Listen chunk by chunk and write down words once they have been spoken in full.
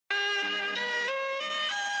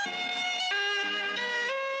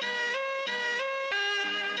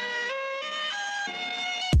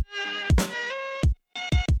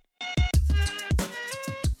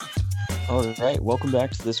All right, welcome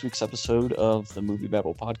back to this week's episode of the Movie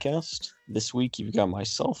Babble podcast. This week you've got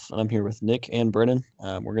myself, and I'm here with Nick and Brennan.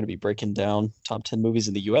 We're going to be breaking down top 10 movies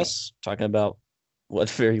in the U.S., talking about what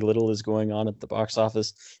very little is going on at the box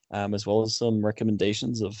office, as well as some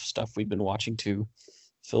recommendations of stuff we've been watching to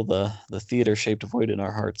fill the theater-shaped void in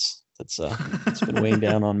our hearts that's been weighing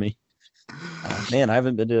down on me. Man, I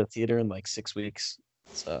haven't been to a theater in like 6 weeks.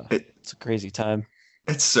 It's a crazy time.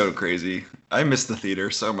 It's so crazy. I miss the theater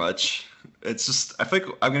so much. It's just, I feel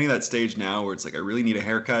like I'm getting that stage now where it's like I really need a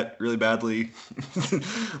haircut really badly.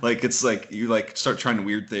 Like it's like you like start trying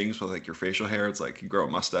weird things with like your facial hair. It's like you grow a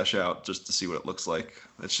mustache out just to see what it looks like.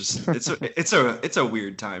 It's just it's a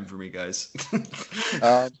weird time for me, guys.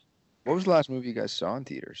 What was the last movie you guys saw in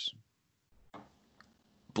theaters?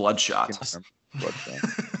 Bloodshot. Bloodshot.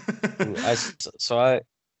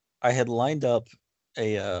 I had lined up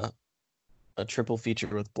a triple feature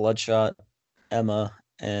with Bloodshot, Emma,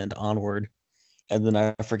 and Onward, and then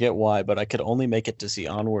I forget why, but I could only make it to see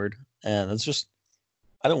Onward, and it's just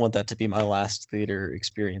I don't want that to be my last theater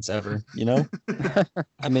experience ever, you know?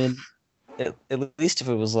 I mean, at least if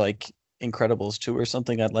it was like Incredibles 2 or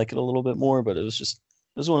something, I'd like it a little bit more, but it was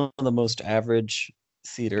one of the most average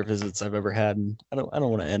theater visits I've ever had, and I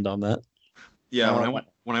don't want to end on that. Yeah,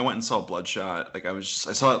 when I went and saw Bloodshot, like I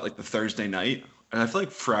saw it like the Thursday night. And I feel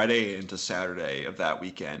like Friday into Saturday of that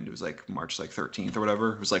weekend, it was like March like 13th or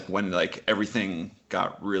whatever. It was like when like everything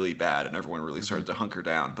got really bad and everyone really started to hunker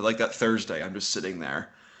down. But like that Thursday, I'm just sitting there,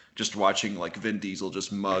 just watching like Vin Diesel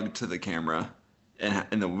just mug to the camera, and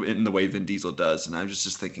in the way Vin Diesel does. And I was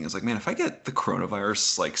just thinking, it's like, man, if I get the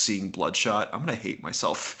coronavirus, like seeing Bloodshot, I'm gonna hate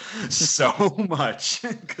myself so much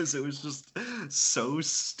because it was just so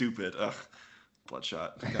stupid. Ugh,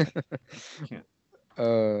 Bloodshot.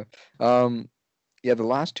 Yeah, the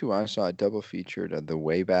last two I saw double featured, The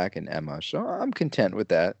Way Back and Emma, so I'm content with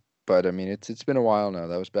that. But I mean, it's been a while now.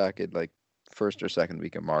 That was back at like first or second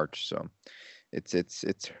week of March, so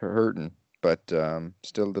it's hurting, but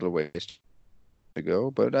still a little ways to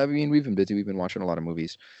go. But I mean, we've been busy. We've been watching a lot of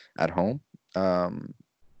movies at home, and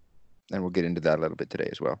we'll get into that a little bit today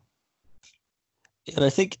as well. And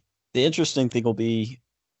I think the interesting thing will be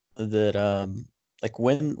that like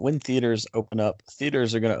when theaters open up,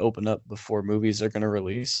 theaters are going to open up before movies are going to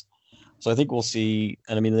release. So I think we'll see,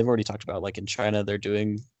 and I mean, they've already talked about like in China, they're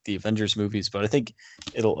doing the Avengers movies, but I think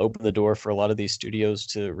it'll open the door for a lot of these studios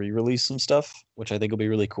to re-release some stuff, which I think will be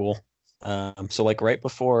really cool. So like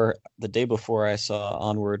the day before I saw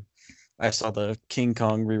Onward, I saw the King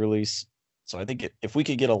Kong re-release. So I think if we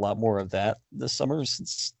could get a lot more of that this summer,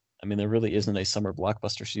 since I mean, there really isn't a summer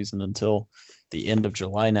blockbuster season until the end of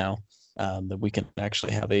July now. That we can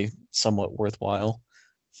actually have a somewhat worthwhile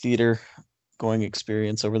theater going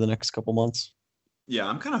experience over the next couple months. Yeah,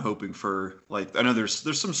 I'm kind of hoping for like I know there's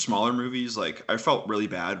some smaller movies like I felt really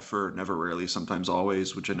bad for Never Rarely Sometimes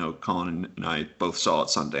Always, which I know Colin and I both saw at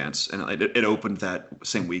Sundance, and it opened that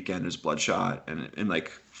same weekend as Bloodshot, and in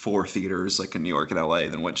like 4 theaters like in New York and LA,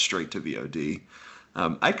 then went straight to VOD.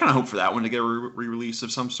 I kind of hope for that one to get a re-release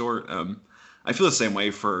of some sort. I feel the same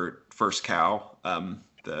way for First Cow.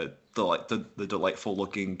 The delightful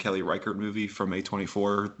looking Kelly Reichardt movie from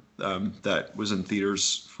A24 that was in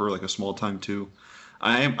theaters for like a small time too.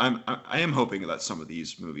 I am hoping that some of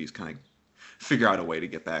these movies kind of figure out a way to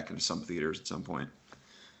get back into some theaters at some point.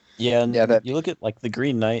 Yeah, and you look at like The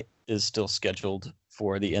Green Knight is still scheduled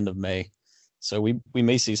for the end of May, so we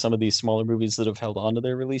may see some of these smaller movies that have held on to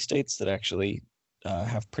their release dates that actually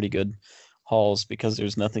have pretty good hauls because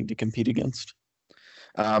there's nothing to compete against.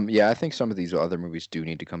 Yeah, I think some of these other movies do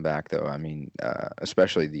need to come back, though. I mean,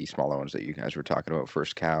 especially the smaller ones that you guys were talking about,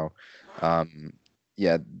 First Cow.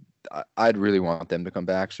 Yeah, I'd really want them to come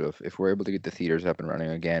back. So if we're able to get the theaters up and running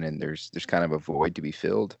again, and there's kind of a void to be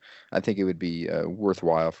filled, I think it would be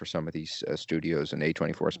worthwhile for some of these studios and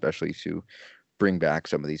A24 especially to bring back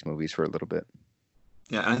some of these movies for a little bit.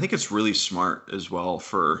 Yeah, and I think it's really smart as well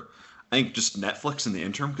for I think just Netflix in the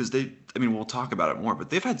interim because we'll talk about it more, but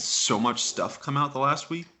they've had so much stuff come out the last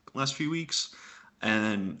few weeks,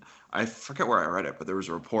 and I forget where I read it, but there was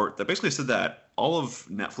a report that basically said that all of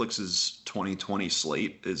Netflix's 2020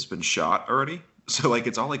 slate has been shot already. So like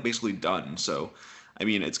it's all like basically done. So I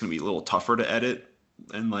mean, it's gonna be a little tougher to edit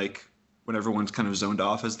and like when everyone's kind of zoned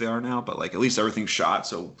off as they are now, but like at least everything's shot.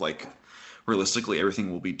 So like realistically,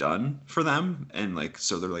 everything will be done for them, and like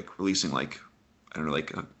so they're like releasing like I don't know,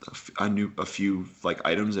 like a few like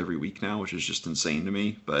items every week now, which is just insane to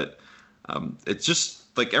me. But it's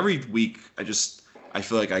just like every week, I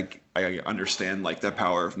feel like I understand like the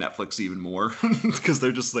power of Netflix even more because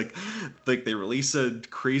they're just like they release a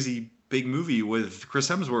crazy big movie with Chris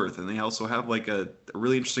Hemsworth, and they also have like a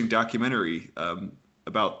really interesting documentary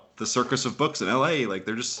about the circus of books in LA. Like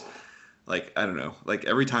they're just like I don't know. Like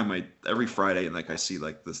every Friday and like I see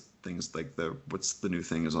like this things like the what's the new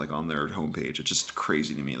thing is like on their homepage. It's just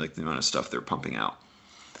crazy to me like the amount of stuff they're pumping out.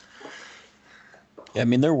 Yeah, I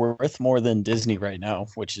mean they're worth more than Disney right now,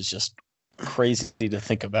 which is just crazy to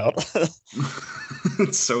think about.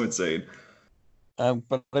 It's so insane.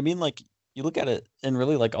 But I mean, like you look at it, and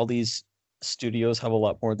really, like all these studios have a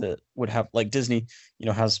lot more that would have, like Disney,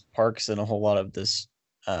 has parks and a whole lot of this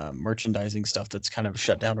merchandising stuff that's kind of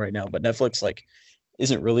shut down right now. But Netflix, like,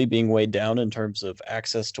 isn't really being weighed down in terms of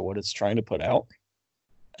access to what it's trying to put out,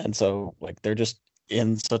 and so like they're just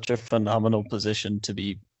in such a phenomenal position to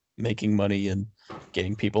be making money and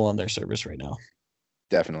getting people on their service right now.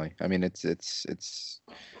 Definitely. I mean, it's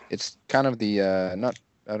kind of the not.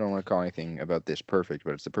 I don't want to call anything about this perfect,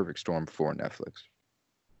 but it's the perfect storm for Netflix.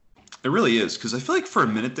 It really is because I feel like for a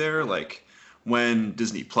minute there, like when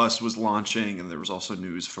Disney Plus was launching, and there was also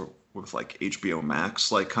news for with like HBO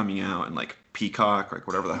Max like coming out and like Peacock, like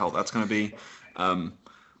whatever the hell that's gonna be.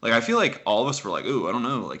 Like I feel like all of us were like, "Ooh, I don't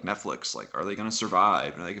know, like Netflix, like are they gonna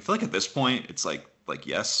survive?" And like I feel like at this point, it's like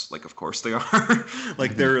yes, like of course they are.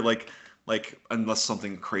 Like they're like unless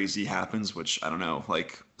something crazy happens, which I don't know.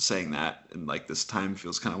 Like saying that in like this time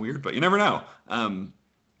feels kind of weird, but you never know.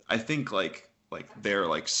 I think like they're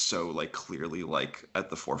like so like clearly like at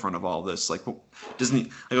the forefront of all this. Like Disney,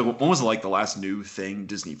 like when was like the last new thing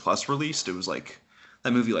Disney Plus released? It was like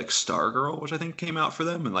that movie like Stargirl, which I think came out for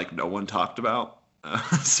them, and like no one talked about.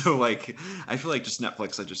 So like I feel like just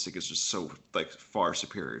Netflix, I just think is just so like far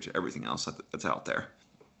superior to everything else that's out there.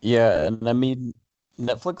 Yeah, and I mean,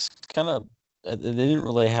 Netflix kind of they didn't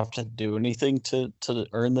really have to do anything to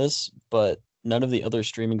earn this, but none of the other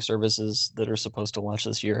streaming services that are supposed to launch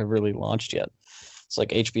this year have really launched yet. It's like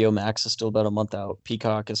HBO Max is still about a month out.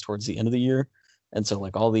 Peacock is towards the end of the year. And so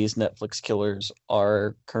like all these Netflix killers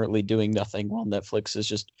are currently doing nothing while Netflix is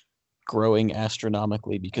just growing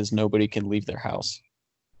astronomically because nobody can leave their house.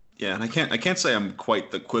 Yeah, and I can't say I'm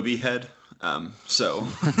quite the Quibi head. So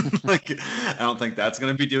like I don't think that's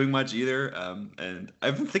gonna be doing much either. And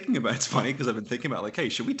I've been thinking about it's funny because I've been thinking about like, hey,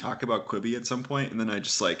 should we talk about Quibi at some point? And then I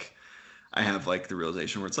just like I have like the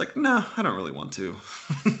realization where it's like, no, I don't really want to.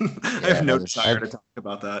 I Yeah, have no there's desire to talk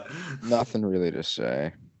about that. nothing really to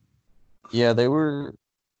say. Yeah, they were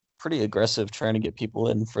pretty aggressive trying to get people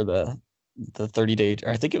in for the 30-day,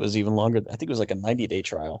 or I think it was even longer. I think it was like a 90-day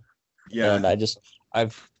trial. Yeah. And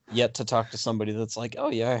I've yet to talk to somebody that's like, "Oh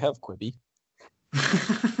yeah, I have Quibi."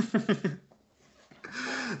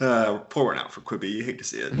 Pour one out for Quibi. You hate to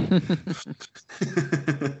see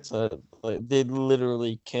it. So like, they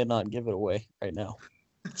literally cannot give it away right now.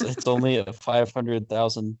 It's only a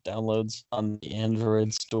 500,000 downloads on the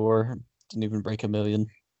Android store. Didn't even break 1 million.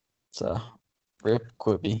 So rip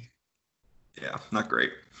Quibi. Yeah, not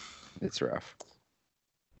great. It's rough.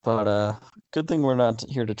 But good thing we're not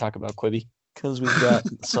here to talk about Quibi because we've got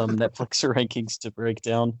some Netflix rankings to break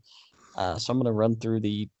down. So I'm going to run through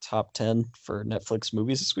the top 10 for Netflix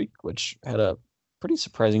movies this week, which had a pretty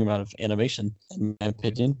surprising amount of animation, in my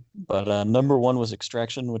opinion. But number one was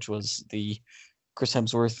Extraction, which was the Chris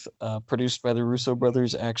Hemsworth produced by the Russo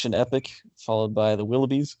brothers action epic, followed by The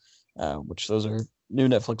Willoughbys, which those are new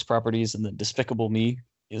Netflix properties. And then Despicable Me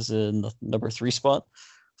is in the number 3 spot,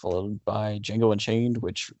 followed by Django Unchained,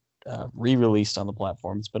 which re-released on the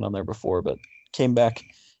platform. It's been on there before, but came back.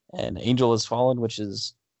 And Angel Has Fallen, which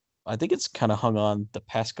is I think it's kind of hung on the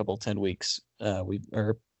past couple 10 weeks. We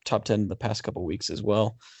or top 10 the past couple weeks as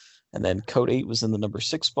well. And then Code 8 was in the number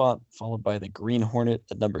 6 spot, followed by The Green Hornet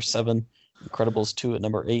at number 7, Incredibles 2 at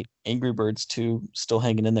number 8, Angry Birds 2 still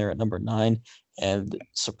hanging in there at number 9, and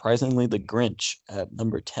surprisingly The Grinch at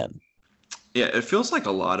number 10. Yeah, it feels like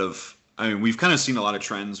a lot of. I mean, we've kind of seen a lot of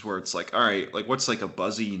trends where it's like, all right, like what's like a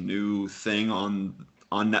buzzy new thing on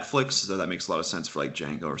Netflix? So that makes a lot of sense for like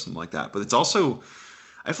Django or something like that. But it's also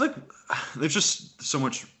I feel like there's just so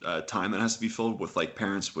much time that has to be filled with like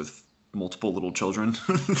parents with multiple little children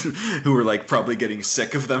who are like probably getting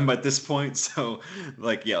sick of them at this point. So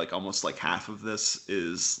like yeah, like almost like half of this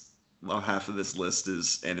list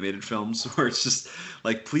is animated films where it's just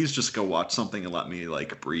like please just go watch something and let me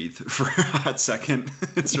like breathe for a hot second.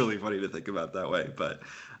 It's really funny to think about that way, but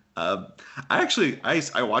I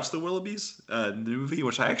watched the Willoughbys new movie,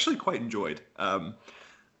 which I actually quite enjoyed.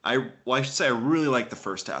 I should say I really like the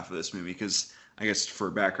first half of this movie because I guess for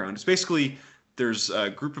background, it's basically there's a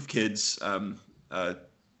group of kids, a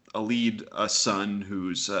son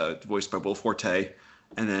who's voiced by Will Forte,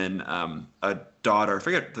 and then a daughter. I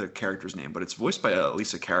forget the character's name, but it's voiced by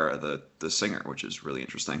Lisa Cara, the singer, which is really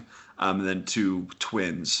interesting. And then two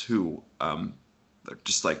twins who they're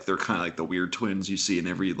just like they're kind of like the weird twins you see in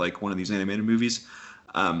every like one of these animated movies.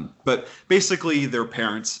 But basically, their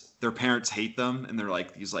parents hate them, and they're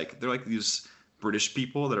like these British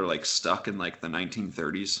people that are like stuck in like the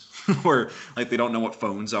 1930s, where like they don't know what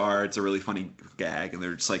phones are. It's a really funny gag, and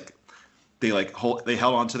they're just like they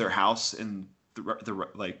held on to their house, and the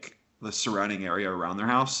like the surrounding area around their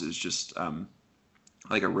house is just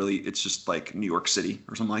like it's just like New York City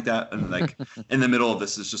or something like that, and like in the middle of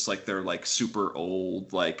this is just like their like super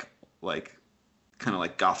old like kind of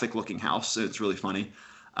like gothic looking house. It's really funny.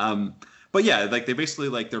 But yeah, like they basically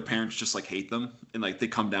like their parents just like hate them, and like they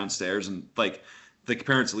come downstairs and like the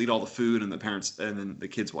parents will eat all the food, and then the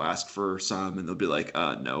kids will ask for some, and they'll be like,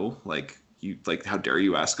 no, like you like how dare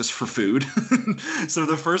you ask us for food. So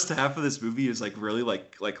the first half of this movie is like really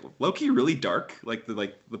like low-key really dark. Like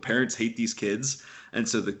the parents hate these kids, and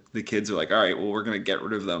so the kids are like, all right, well, we're gonna get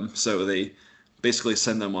rid of them. So they basically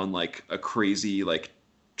send them on like a crazy like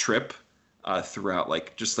trip throughout,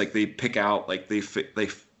 like just like they pick out like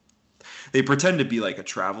they pretend to be like a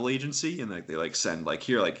travel agency, and like they like send like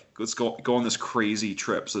here like let's go on this crazy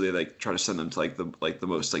trip. So they like try to send them to like the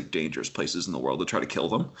most like dangerous places in the world to try to kill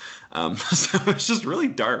them. So it's just really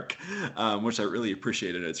dark, which I really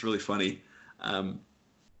appreciated. It's really funny.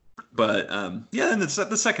 But yeah, and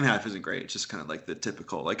the second half isn't great. It's just kind of like the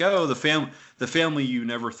typical like, oh, the family you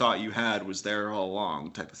never thought you had was there all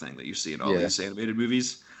along type of thing that you see in all these animated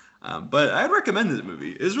movies. But I'd recommend the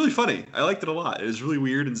movie. It was really funny. I liked it a lot. It was really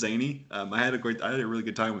weird and zany. I had a really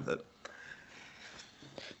good time with it.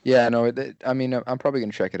 Yeah, no, I mean, I'm probably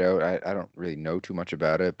gonna check it out. I don't really know too much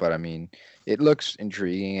about it, but I mean, it looks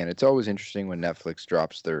intriguing, and it's always interesting when Netflix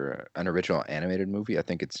drops their an original animated movie. I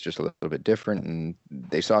think it's just a little bit different, and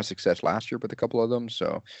they saw success last year with a couple of them.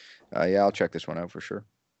 So, yeah, I'll check this one out for sure.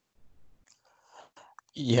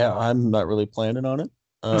 Yeah, I'm not really planning on it,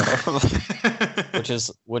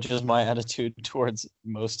 which is my attitude towards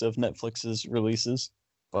most of Netflix's releases.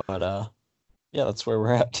 But yeah, that's where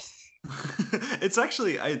we're at. It's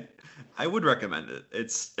actually I would recommend it.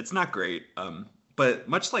 It's not great, but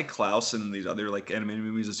much like Klaus and these other like animated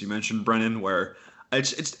movies as you mentioned, Brennan, where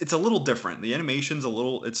it's a little different. The animation's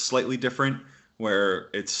it's slightly different, where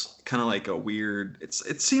it's kind of like a weird.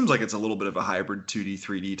 It seems like it's a little bit of a hybrid 2D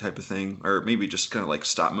 3D type of thing, or maybe just kind of like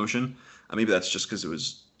stop motion. Maybe that's just because it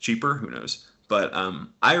was cheaper. Who knows? But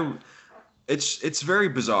it's very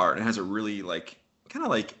bizarre, and it has a really like kind of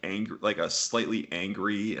like angry, like a slightly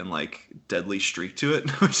angry and like deadly streak to it,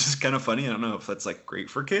 which is kind of funny. I don't know if that's like great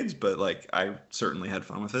for kids, but like I certainly had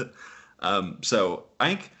fun with it. So I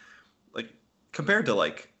think like compared to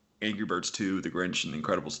like Angry Birds 2, The Grinch, and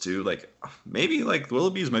Incredibles 2, like maybe like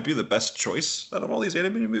Willoughby's might be the best choice out of all these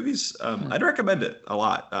animated movies. I'd recommend it a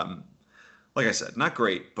lot. Like I said, not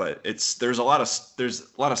great, but there's a lot of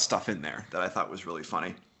stuff in there that I thought was really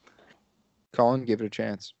funny. Colin, give it a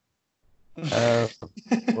chance.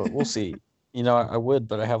 We'll see. You know, I would,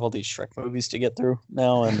 but I have all these Shrek movies to get through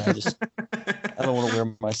now, and I don't want to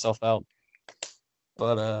wear myself out.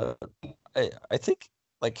 But I think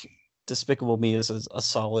like Despicable Me is a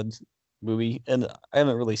solid movie, and I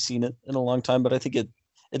haven't really seen it in a long time, but I think it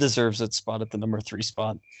deserves its spot at the number 3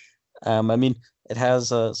 spot. I mean, it has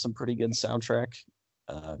some pretty good soundtrack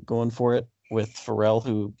going for it with Pharrell,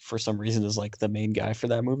 who for some reason is like the main guy for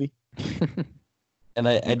that movie. And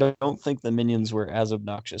I don't think the Minions were as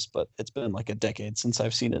obnoxious, but it's been like a decade since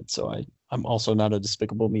I've seen it, so I'm also not a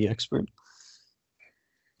Despicable Me expert.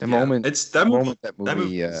 The moment that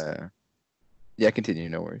movie, yeah, continue,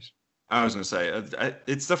 no worries. I was gonna say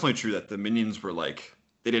it's definitely true that the Minions were like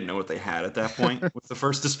they didn't know what they had at that point with the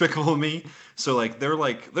first Despicable Me. So like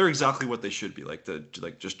they're exactly what they should be, like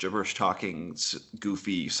just gibberish talking,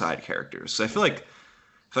 goofy side characters. So I feel like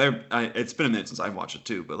it's been a minute since I've watched it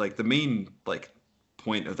too, but like the main like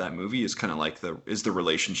point of that movie is kind of like the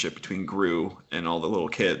relationship between Gru and all the little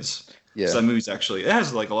kids. Yeah. So that movie's actually it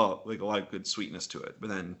has like a lot of good sweetness to it. But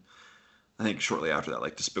then I think shortly after that,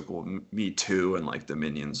 like Despicable Me 2 and like the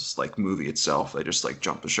Minions like movie itself, they just like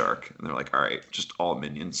jump the shark and they're like, all right, just all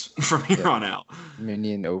Minions from here on out.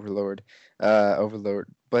 Minion Overlord.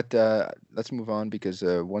 But let's move on because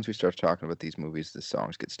once we start talking about these movies, the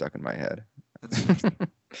songs get stuck in my head.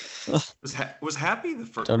 Was Happy the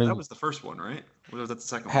first? That was the first one, right? Or was that the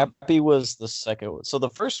second one? Happy was the second one. So the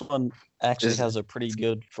first one actually has a pretty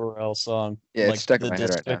good Pharrell song. Yeah, like it's stuck the in my head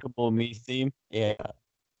right now. Despicable Me theme. Yeah,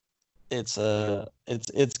 it's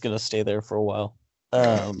gonna stay there for a while.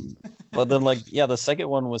 But then like the second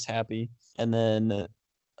one was Happy, and then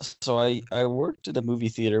So I worked at a movie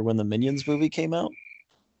theater when the Minions movie came out,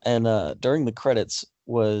 and during the credits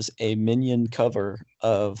was a Minion cover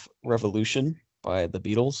of Revolution by the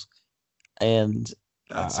Beatles, and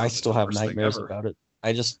That I sounds like still the have worst thing nightmares ever. about it.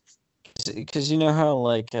 I just because you know how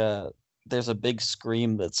like there's a big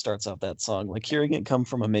scream that starts off that song. Like hearing it come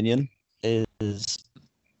from a Minion is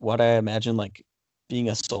what I imagine like being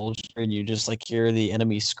a soldier and you just like hear the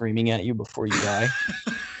enemy screaming at you before you die.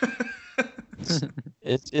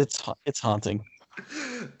 It's haunting.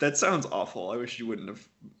 That sounds awful. I wish you wouldn't have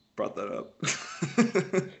brought that up.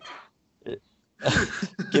 It,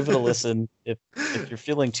 give it a listen. If you're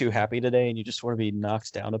feeling too happy today and you just want to be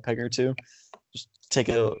knocked down a peg or two, just take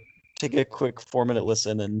a quick 4 minute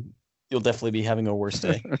listen and you'll definitely be having a worse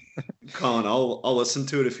day. Colin, I'll listen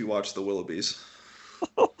to it if you watch the Willoughbys.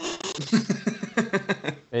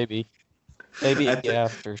 Maybe I maybe think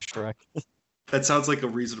after Shrek. that sounds like a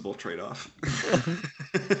reasonable trade-off.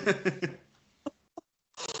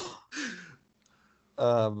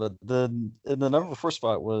 But then in the number four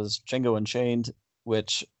spot was Django Unchained,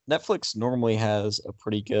 which Netflix normally has a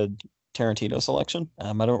pretty good Tarantino selection.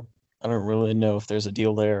 I don't really know if there's a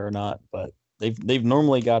deal there or not, but they've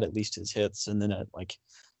normally got at least his hits, and then like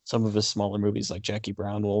some of his smaller movies like Jackie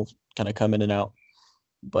Brown will kind of come in and out.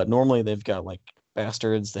 But normally they've got like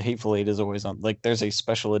Bastards, The Hateful Eight is always on. Like there's a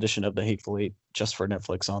special edition of The Hateful Eight just for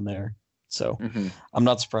Netflix on there. So Hmm. I'm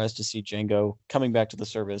not surprised to see Django coming back to the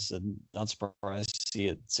service, and not surprised to see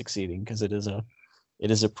it succeeding because it is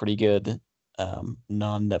a pretty good non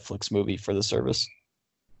Netflix movie for the service.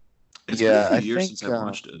 It's been a Yeah, few I years think. since I've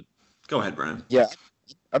watched it. Go ahead, Brian. Yeah,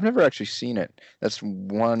 I've never actually seen it. That's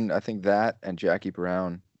one. I think that and Jackie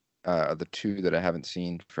Brown are the two that I haven't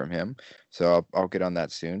seen from him. So I'll get on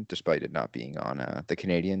that soon, despite it not being on the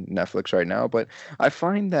Canadian Netflix right now. But I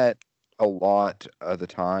find that a lot of the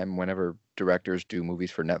time, whenever directors do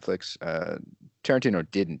movies for Netflix, Tarantino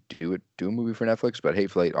didn't do a movie for Netflix, but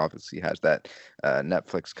Hateful Eight obviously has that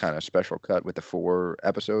Netflix kind of special cut with the 4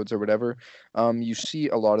 episodes or whatever. You see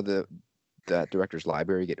a lot of that director's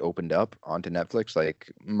library get opened up onto Netflix.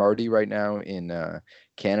 Like Marty right now in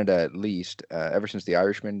Canada, at least, ever since The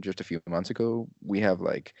Irishman just a few months ago, we have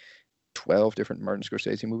like 12 different Martin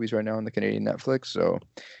Scorsese movies right now on the Canadian Netflix. So,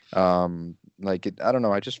 I don't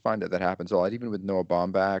know. I just find that happens a lot. Even with Noah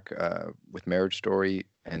Baumbach, with Marriage Story,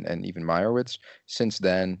 and even Meyerowitz. Since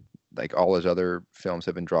then, like all his other films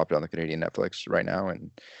have been dropped on the Canadian Netflix right now,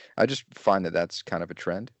 and I just find that that's kind of a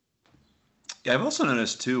trend. Yeah, I've also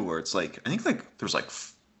noticed too where it's like I think like there's like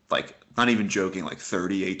not even joking like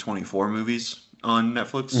 38 24 movies on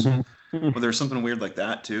Netflix. Mhm. Well, there's something weird like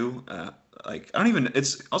that too. Like I don't even.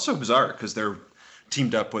 It's also bizarre because they're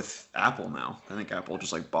teamed up with Apple now. I think Apple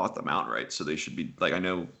just like bought them outright, so they should be like. I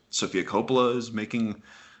know Sofia Coppola is making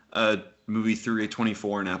a movie through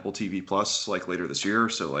A24 and Apple TV Plus like later this year.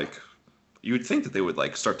 So like you would think that they would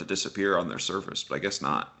like start to disappear on their service, but I guess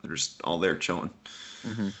not. They're just all there chilling.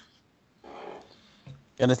 Hmm.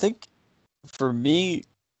 And I think for me,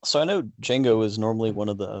 so I know Django is normally one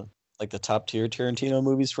of the like the top tier Tarantino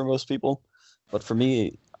movies for most people, but for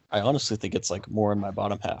me, I honestly think it's like more in my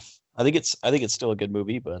bottom half. I think it's still a good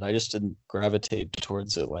movie, but I just didn't gravitate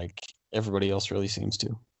towards it like everybody else really seems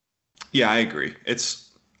to. Yeah, I agree.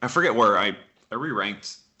 It's I forget where I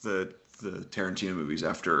re-ranked the Tarantino movies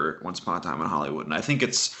after Once Upon a Time in Hollywood, and I think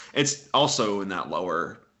it's also in that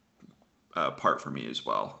lower part for me as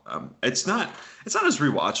well. It's not as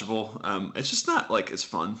rewatchable. It's just not like as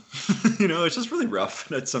fun. It's just really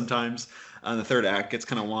rough at sometimes. The third act gets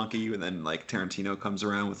kind of wonky, and then like Tarantino comes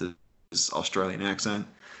around with his Australian accent.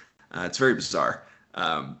 It's very bizarre.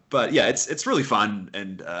 But yeah, it's really fun,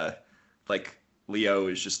 and like Leo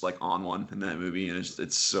is just like on one in that movie, and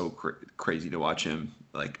it's so crazy to watch him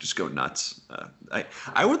like just go nuts.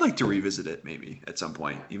 I would like to revisit it maybe at some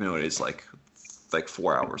point, even though it is like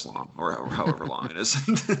 4 hours long or however long it is.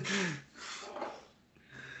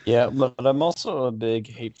 Yeah, but I'm also a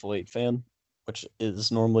big Hateful Eight fan, which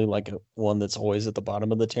is normally like one that's always at the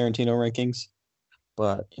bottom of the Tarantino rankings.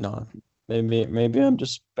 But maybe I'm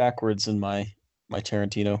just backwards in my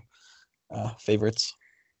Tarantino favorites.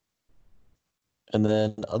 And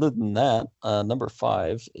then other than that, number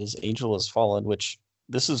five is Angel Has Fallen, which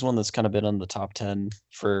this is one that's kind of been on the top 10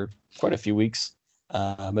 for quite a few weeks.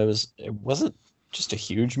 It wasn't just a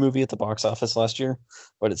huge movie at the box office last year,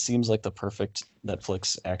 but it seems like the perfect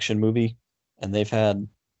Netflix action movie. And they've had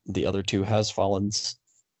the other two Has Fallens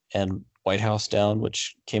and White House Down,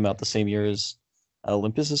 which came out the same year as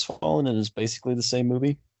Olympus Has Fallen and is basically the same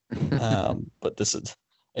movie. But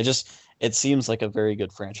it seems like a very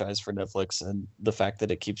good franchise for Netflix, and the fact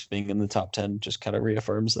that it keeps being in the top 10 just kind of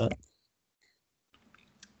reaffirms that.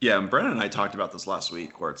 Yeah, and Brennan and I talked about this last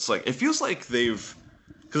week, where it's like it feels like they've,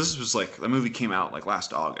 because this was like the movie came out like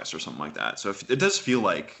last August or something like that. So it does feel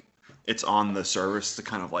like it's on the service to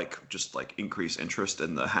kind of like just like increase interest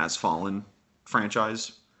in the Has Fallen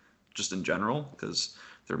franchise, just in general, because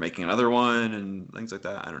they're making another one and things like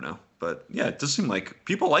that. I don't know, but yeah, it does seem like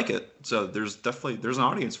people like it. So there's an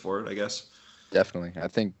audience for it, I guess. Definitely. I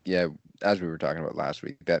think, yeah, as we were talking about last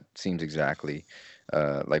week, that seems exactly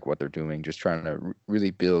like what they're doing, just trying to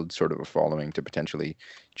really build sort of a following to potentially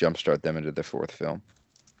jumpstart them into the fourth film.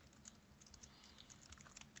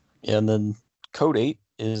 Yeah, and then Code 8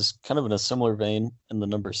 is kind of in a similar vein in the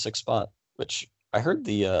number 6 spot, which I heard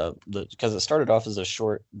the because it started off as a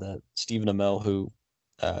short that Stephen Amell, who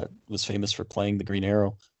was famous for playing the Green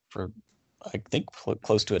Arrow for I think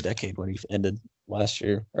close to a decade when he ended last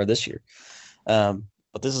year or this year.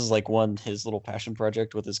 But this is like his little passion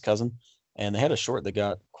project with his cousin, and they had a short that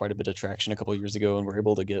got quite a bit of traction a couple of years ago, and were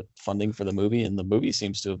able to get funding for the movie, and the movie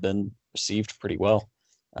seems to have been received pretty well.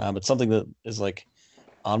 It's something that is like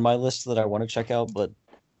on my list that I want to check out, but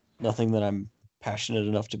nothing that I'm passionate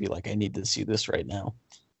enough to be like, I need to see this right now.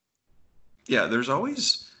 Yeah, there's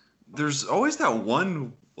always that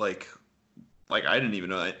one like I didn't even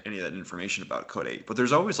know any of that information about Code 8, but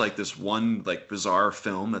there's always like this one like bizarre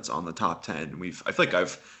film that's on the top 10. I feel like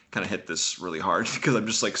I've kind of hit this really hard because I'm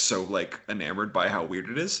just like so like enamored by how weird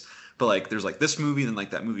it is. But like there's like this movie, then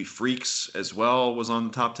like that movie Freaks as well was on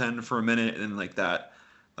the top 10 for a minute, and then like that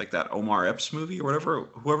Omar Epps movie or whatever,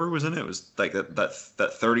 whoever was in it was like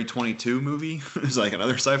that 3022 movie. It was like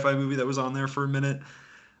another sci-fi movie that was on there for a minute.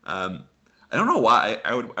 Um, I don't know why.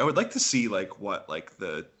 I would like to see like what like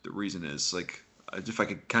the reason is. Like if I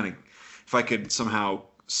could if I could somehow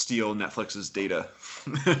steal Netflix's data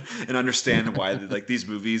and understand why like these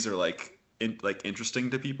movies are like interesting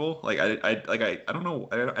to people. Like I don't know.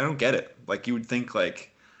 I don't get it. Like you would think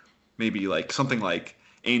like maybe like something like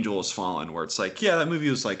Angel Has Fallen, where it's like, yeah, that movie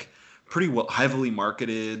was like pretty well heavily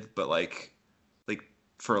marketed, but like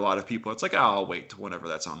for a lot of people, it's like, oh, I'll wait to whenever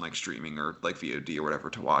that's on like streaming or like VOD or whatever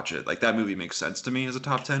to watch it. Like that movie makes sense to me as a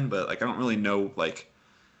top 10, but like I don't really know like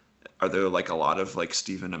are there like a lot of like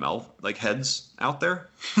Stephen Amell like heads out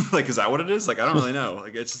there? Like is that what it is? Like I don't really know.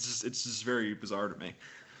 Like it's just very bizarre to me.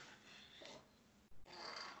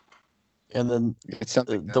 And then It's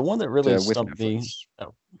something the one that really with stumped me. Netflix.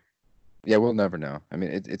 Oh, Yeah, we'll never know. I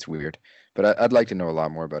mean, it's weird, but I'd like to know a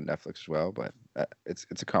lot more about Netflix as well. But it's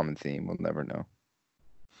a common theme. We'll never know.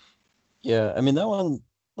 yeah, I mean that one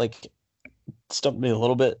like stumped me a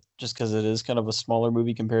little bit just because it is kind of a smaller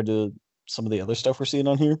movie compared to some of the other stuff we're seeing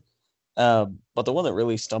on here. But the one that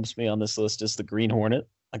really stumps me on this list is the Green Hornet.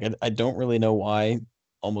 Like I don't really know why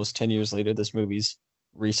almost 10 years later this movie's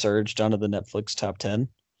resurged onto the Netflix top 10.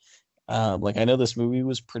 Like I know this movie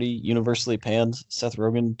was pretty universally panned. Seth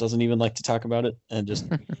Rogen doesn't even like to talk about it, and just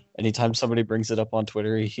anytime somebody brings it up on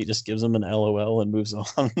Twitter, he just gives them an LOL and moves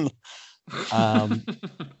on. um,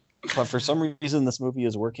 but for some reason, this movie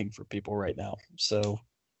is working for people right now. So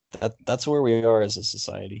that's where we are as a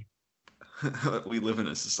society. We live in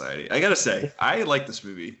a society. I gotta say, I like this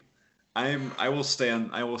movie. I will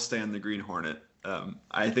stand the Green Hornet.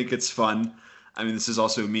 I think it's fun. I mean, this is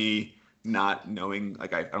also me not knowing.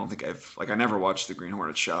 Like, I don't think I never watched the Green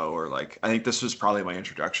Hornet show, or like, I think this was probably my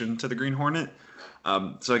introduction to the Green Hornet.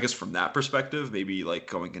 So I guess from that perspective, maybe like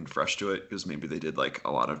going in fresh to it, because maybe they did like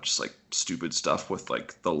a lot of just like stupid stuff with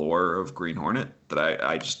like the lore of Green Hornet that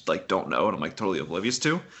I just like don't know and I'm like totally oblivious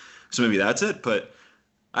to. So maybe that's it. But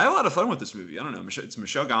I had a lot of fun with this movie. I don't know. It's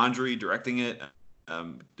Michelle Gondry directing it.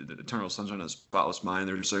 Eternal Sunshine of the Spotless Mind.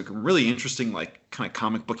 There's like really interesting, like kind of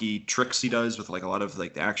comic booky tricks he does with like a lot of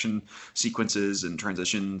like the action sequences and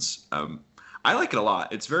transitions. I like it a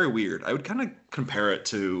lot. It's very weird. I would kind of compare it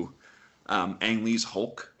to Ang Lee's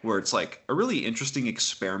Hulk, where it's like a really interesting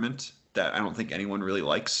experiment that I don't think anyone really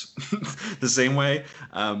likes the same way,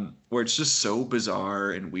 where it's just so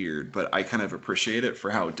bizarre and weird, but I kind of appreciate it for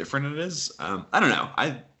how different it is. I don't know.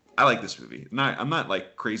 I like this movie. I'm not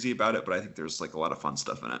like crazy about it, but I think there's like a lot of fun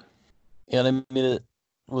stuff in it. And I mean, it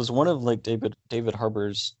was one of like David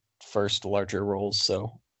Harbour's first larger roles.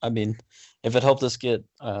 So I mean, if it helped us get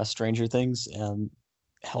Stranger Things and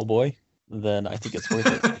Hellboy, then I think it's worth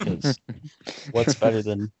it because what's better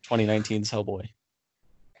than 2019's Hellboy?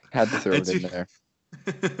 Had to throw I it in do, there.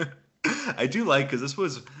 I do like because this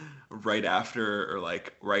was right after or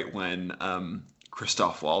like right when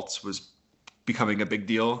Christoph Waltz was becoming a big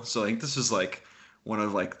deal. So I think this is like one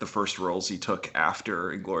of like the first roles he took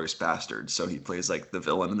after Inglourious Basterds. So he plays like the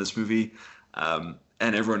villain in this movie.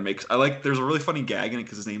 And everyone makes there's a really funny gag in it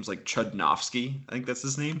because his name's like Chudnovsky, I think that's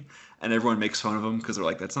his name, and everyone makes fun of him because they're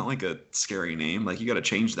like, that's not like a scary name, like you got to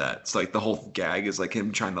change that. It's like the whole gag is like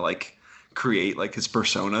him trying to like create like his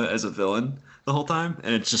persona as a villain the whole time,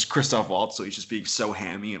 and it's just Christoph Waltz, so he's just being so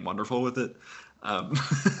hammy and wonderful with it. um,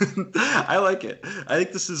 I like it. I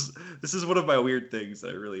think this is one of my weird things that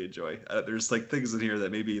I really enjoy. There's like things in here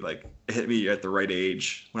that maybe like hit me at the right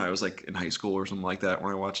age when I was like in high school or something like that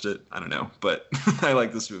when I watched it. I don't know, but I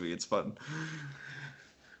like this movie. It's fun.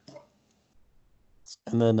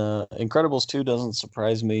 And then Incredibles 2 doesn't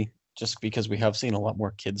surprise me just because we have seen a lot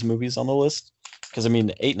more kids movies on the list. Because I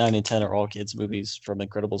mean, 8, 9, and 10 are all kids movies from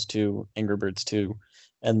Incredibles 2, Angry Birds 2,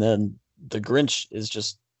 and then The Grinch is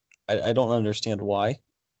just I don't understand why.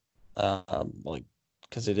 Like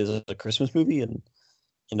because it is a Christmas movie, and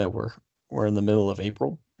we're in the middle of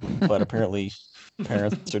April, but apparently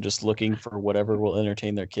parents are just looking for whatever will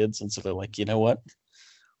entertain their kids, and so they're like, you know what?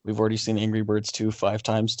 We've already seen Angry Birds 2 5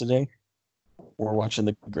 times today. We're watching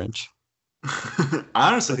The Grinch. I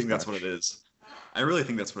honestly think that's what it is. I really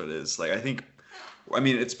think that's what it is. Like, I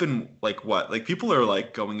mean, it's been like what? Like, people are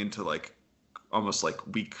like going into like almost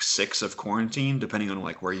like week 6 of quarantine, depending on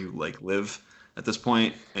like where you like live at this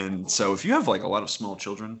point. And so, if you have like a lot of small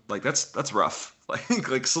children, like that's rough.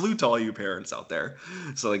 Like salute to all you parents out there.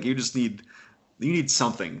 So like, you need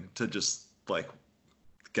something to just like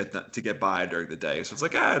get by during the day. So it's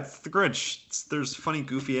like, it's the Grinch. There's funny,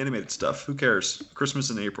 goofy, animated stuff. Who cares? Christmas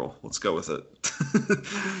in April. Let's go with it.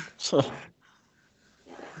 So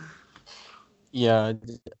yeah,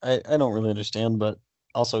 I don't really understand, but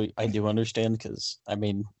also I do understand because I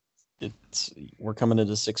mean, we're coming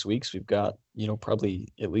into 6 weeks. We've got probably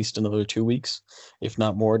at least another 2 weeks, if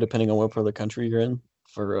not more, depending on what part of the country you're in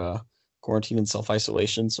for quarantine and self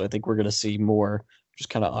isolation. So I think we're gonna see more just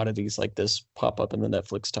kind of oddities like this pop up in the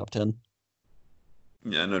Netflix top 10.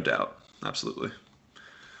 Yeah, no doubt. Absolutely.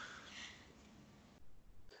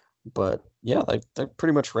 But yeah, like that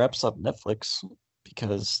pretty much wraps up Netflix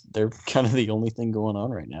because they're kind of the only thing going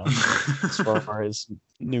on right now as far as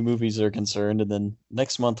new movies are concerned. And then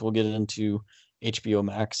next month we'll get into HBO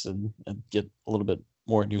Max and get a little bit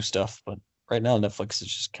more new stuff. But right now Netflix is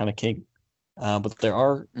just kind of king. But there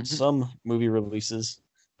are some movie releases,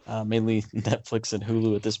 mainly Netflix and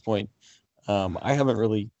Hulu at this point. I haven't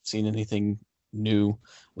really seen anything new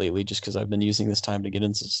lately just because I've been using this time to get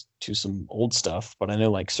into some old stuff. But I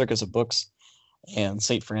know like Circus of Books and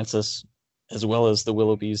St. Francis, as well as The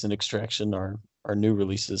Willoughbys and Extraction, are new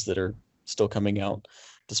releases that are still coming out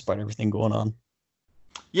despite everything going on.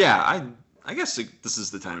 Yeah, I guess this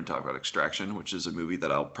is the time to talk about Extraction, which is a movie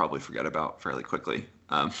that I'll probably forget about fairly quickly.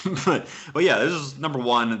 But yeah, this is number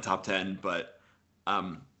one in the top 10. But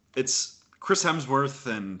it's Chris Hemsworth,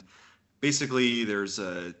 and basically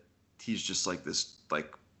he's just like this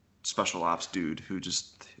like special ops dude who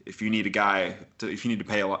just if you need to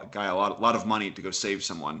pay a lot of money to go save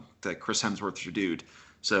someone, that Chris Hemsworth's your dude.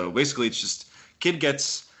 So basically, it's just kid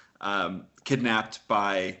gets kidnapped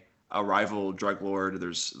by a rival drug lord.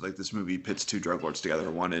 There's like this movie pits 2 drug lords together,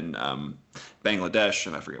 one in Bangladesh,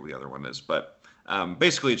 and I forget what the other one is. But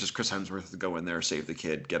basically, it's just Chris Hemsworth to go in there, save the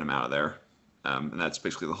kid, get him out of there. And that's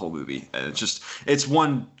basically the whole movie. And it's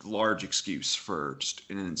one large excuse for just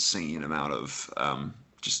an insane amount of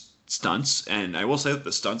just stunts. And I will say that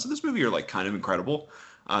the stunts in this movie are like kind of incredible.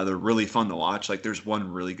 They're really fun to watch. Like there's one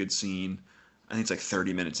really good scene. I think it's like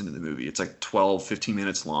 30 minutes into the movie. It's like 12, 15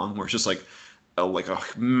 minutes long, where it's just like a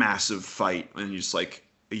massive fight, and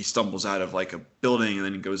he stumbles out of like a building, and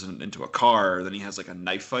then he goes into a car. Then he has like a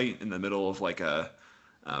knife fight in the middle of like a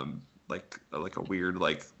like a weird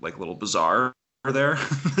like little bazaar there.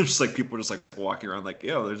 There's just like people just like walking around like,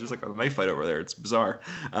 yo, there's just like a knife fight over there. It's bizarre.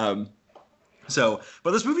 But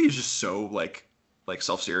this movie is just so like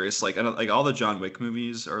self-serious. Like all the John Wick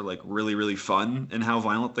movies are like really really fun in how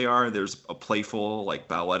violent they are. There's a playful like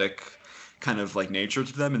balletic kind of like nature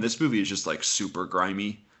to them, and this movie is just like super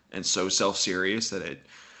grimy and so self-serious that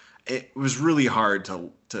it was really hard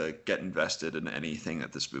to get invested in anything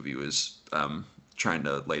that this movie was trying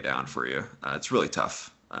to lay down for you. It's really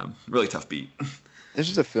tough beat. This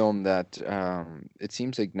is a film that it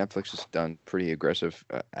seems like Netflix has done pretty aggressive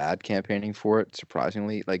ad campaigning for it,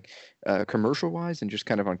 surprisingly. Like commercial-wise and just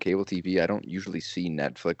kind of on cable TV, I don't usually see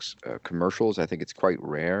Netflix commercials. I think it's quite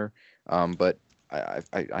rare. But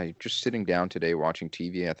I just sitting down today watching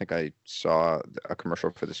TV, I think I saw a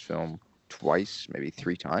commercial for this film twice, maybe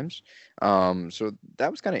 3 times. So that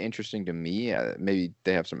was kind of interesting to me. Maybe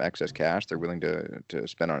they have some excess cash they're willing to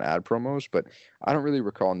spend on ad promos, but I don't really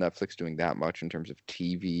recall Netflix doing that much in terms of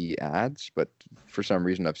TV ads. But for some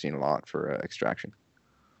reason, I've seen a lot for Extraction.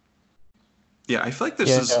 Yeah, I feel like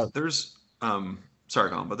Yeah, there's sorry,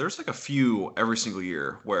 Colin, but there's like a few every single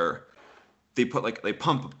year where they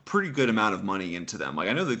pump a pretty good amount of money into them. Like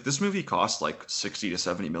I know that this movie costs like 60 to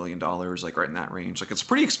 70 million dollars, like right in that range. Like it's a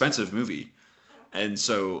pretty expensive movie. And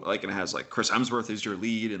so like and it has like Chris Hemsworth is your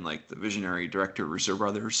lead and like the visionary director Russo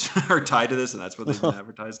brothers are tied to this and that's what they've been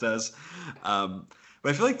advertised as. But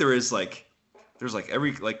I feel like there's like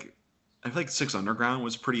every like I feel like Six Underground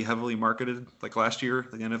was pretty heavily marketed like last year,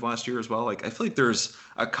 the end of last year as well. Like I feel like there's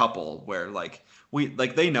a couple where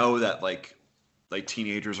they know that like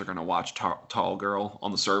teenagers are gonna watch Tall Girl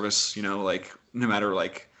on the service, you know, like no matter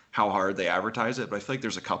like how hard they advertise it. But I feel like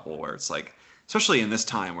there's a couple where it's like, especially in this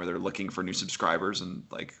time where they're looking for new subscribers and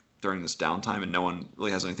like during this downtime and no one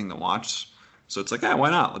really has anything to watch. So it's like, yeah,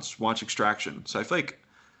 why not? Let's watch Extraction. So I feel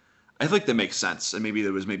like that makes sense, and maybe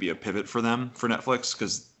there was maybe a pivot for them for Netflix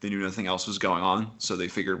because they knew nothing else was going on, so they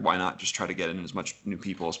figured why not just try to get in as much new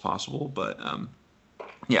people as possible. But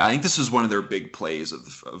yeah, I think this is one of their big plays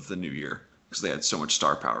of the new year because they had so much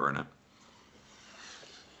star power in it.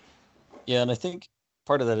 yeah, and I think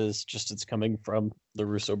part of that is just it's coming from the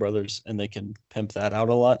Russo brothers, and they can pimp that out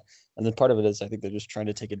a lot. And then part of it is I think they're just trying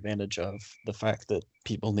to take advantage of the fact that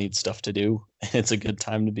people need stuff to do, and it's a good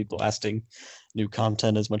time to be blasting new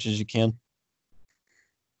content as much as you can.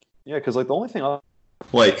 Yeah, because like the only thing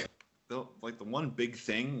like the one big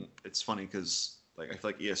thing, it's funny because like I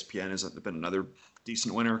feel like ESPN has been another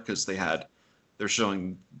decent winner because they're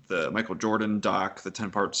showing the Michael Jordan doc, the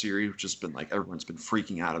 10-part series, which has been like everyone's been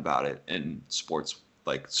freaking out about it in sports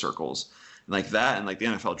like circles. And like that and like the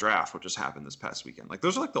NFL draft, which just happened this past weekend. Like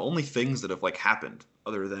those are like the only things that have like happened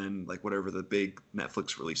other than like whatever the big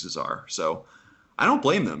Netflix releases are. So I don't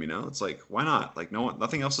blame them, you know. It's like why not? Like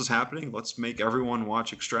nothing else is happening. Let's make everyone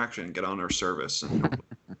watch Extraction and get on our service and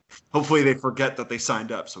hopefully they forget that they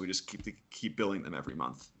signed up, so we just keep billing them every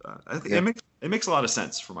month. I think Yeah. it makes a lot of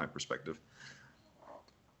sense from my perspective.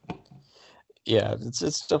 Yeah, it's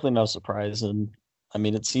definitely no surprise, and I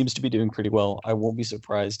mean it seems to be doing pretty well. I won't be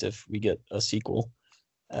surprised if we get a sequel,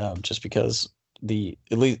 just because the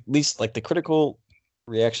at least like the critical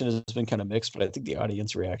reaction has been kind of mixed, but I think the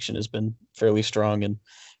audience reaction has been fairly strong, and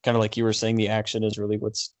kind of like you were saying, the action is really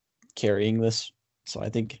what's carrying this. So I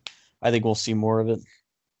think we'll see more of it.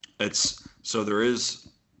 It's so there is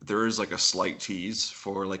like a slight tease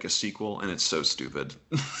for like a sequel, and it's so stupid.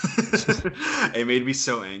 It made me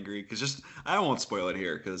so angry because just I won't spoil it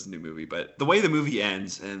here because it's a new movie, but the way the movie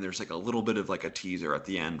ends, and there's like a little bit of like a teaser at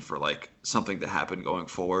the end for like something to happen going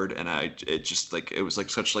forward, and it just like it was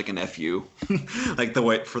like such like an fu, like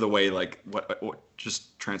the way like what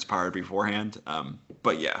just transpired beforehand.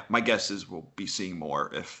 But yeah, my guess is we'll be seeing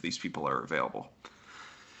more if these people are available.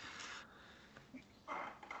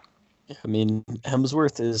 I mean,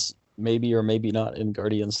 Hemsworth is maybe or maybe not in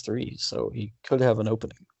Guardians 3, so he could have an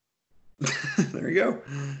opening. There you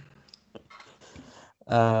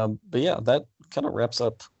go. But yeah, that kind of wraps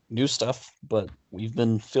up new stuff. But we've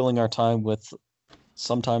been filling our time with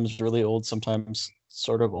sometimes really old, sometimes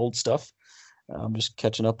sort of old stuff. Just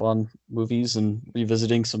catching up on movies and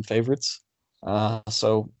revisiting some favorites.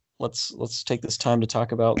 So let's take this time to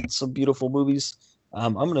talk about some beautiful movies.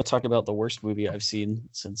 I'm going to talk about the worst movie I've seen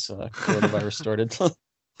since coronavirus started,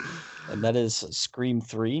 and that is Scream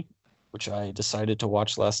 3, which I decided to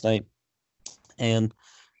watch last night. And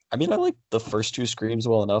I mean, I like the first two Screams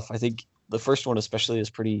well enough. I think the first one, especially, is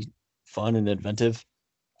pretty fun and inventive.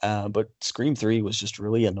 But Scream 3 was just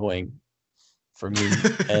really annoying for me.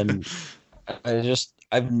 And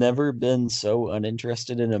I've never been so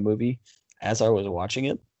uninterested in a movie as I was watching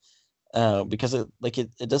it. Because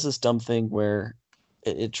it does this dumb thing where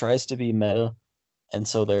it tries to be meta, and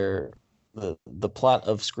so the plot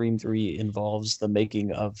of Scream 3 involves the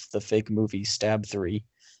making of the fake movie Stab 3.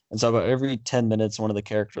 And so about every 10 minutes, one of the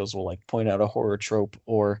characters will like point out a horror trope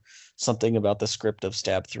or something about the script of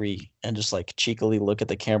Stab 3 and just like cheekily look at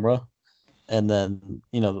the camera. And then,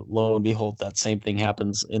 lo and behold, that same thing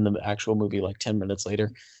happens in the actual movie like 10 minutes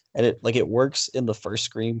later. And it works in the first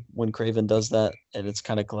Scream when Craven does that, and it's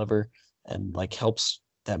kind of clever and like helps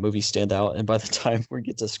that movie stand out. And by the time we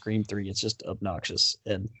get to Scream 3, it's just obnoxious.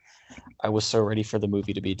 And I was so ready for the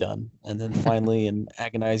movie to be done. And then finally, an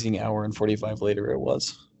agonizing hour and 45 later, it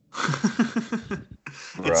was. It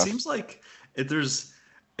Rough. seems like there's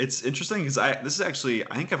it's interesting because I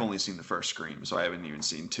think I've only seen the first Scream, so I haven't even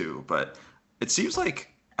seen two. But it seems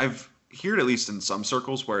like I've heard at least in some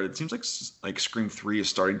circles where it seems like Scream 3 is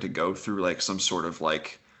starting to go through like some sort of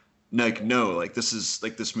like no like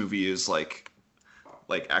this movie is like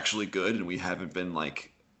actually good, and we haven't been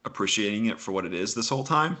like appreciating it for what it is this whole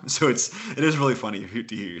time. So it is really funny to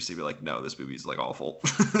hear you say be like, no, this movie is like awful.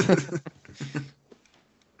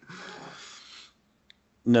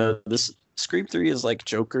 No, this Scream 3 is like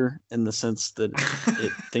Joker in the sense that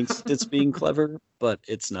it thinks it's being clever, but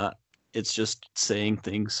it's not. It's just saying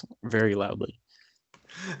things very loudly.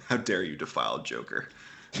 How dare you defile Joker?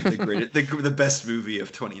 The greatest, the best movie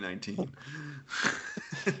of 2019.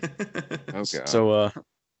 Oh god. So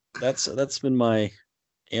that's been my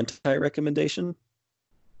anti-recommendation.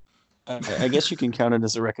 I guess you can count it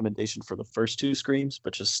as a recommendation for the first two Screams,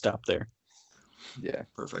 but just stop there. Yeah.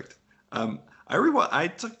 Perfect. I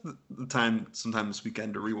took the time sometime this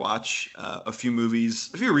weekend to rewatch a few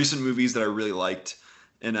recent movies that I really liked,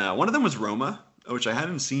 and one of them was Roma, which I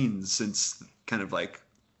hadn't seen since kind of like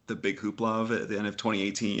the big hoopla of it at the end of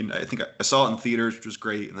 2018. I think I saw it in theaters, which was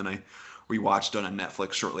great, and then I rewatched it on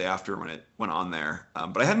Netflix shortly after when it went on there.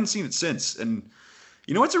 But I hadn't seen it since, and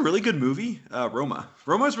you know what's a really good movie? Roma.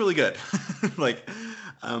 Roma is really good. Like,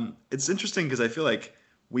 it's interesting because I feel like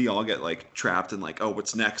we all get like trapped in like, oh,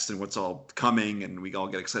 what's next and what's all coming, and we all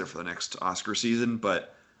get excited for the next Oscar season.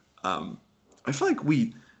 But I feel like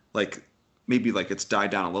we like maybe like it's died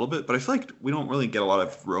down a little bit, but I feel like we don't really get a lot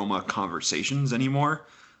of Roma conversations anymore.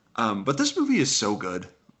 But this movie is so good.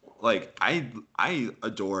 Like I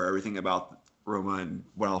adore everything about Roma and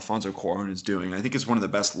what Alfonso Cuarón is doing. I think it's one of the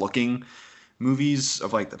best looking movies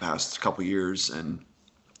of like the past couple years, and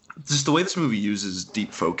just the way this movie uses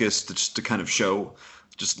deep focus to kind of show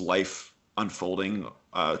just life unfolding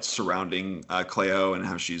surrounding Cleo and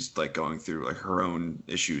how she's like going through like her own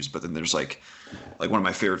issues. But then there's like one of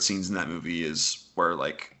my favorite scenes in that movie is where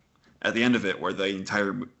like at the end of it where the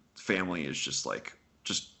entire family is just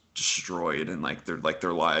destroyed and like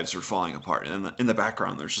their lives are falling apart, and in the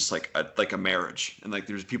background there's just like a marriage, and like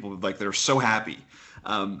there's people like they're so happy,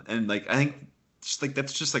 and like I think just like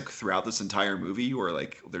that's just like throughout this entire movie where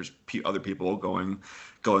like there's other people going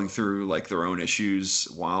through like their own issues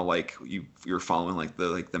while like you're following like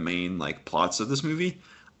the main like plots of this movie.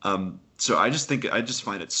 So I just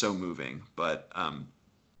find it so moving, but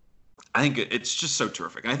I think it's just so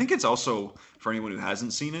terrific. And I think it's also for anyone who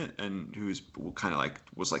hasn't seen it and who's kind of like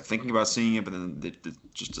was like thinking about seeing it, but then they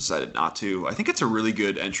just decided not to. I think it's a really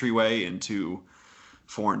good entryway into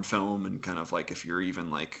foreign film, and kind of like if you're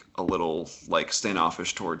even like a little like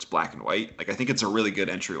standoffish towards black and white, like I think it's a really good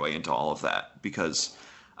entryway into all of that, because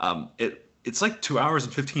it's like 2 hours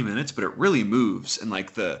and 15 minutes, but it really moves, and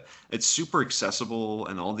like it's super accessible,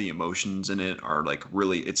 and all the emotions in it are like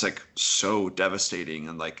really, it's like so devastating,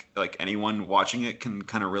 and like anyone watching it can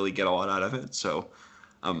kind of really get a lot out of it. So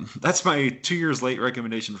that's my 2 years late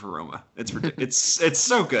recommendation for Roma. It's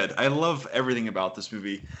so good. I love everything about this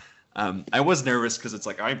movie. I was nervous because it's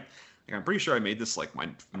like I'm pretty sure I made this like my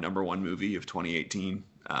number one movie of 2018,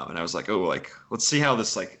 and I was like, oh, like let's see how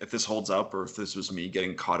this like if this holds up or if this was me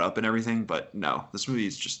getting caught up in everything. But no, this movie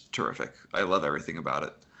is just terrific. I love everything about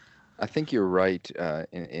it. I think you're right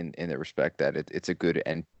in the respect that it's a good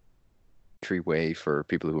entryway for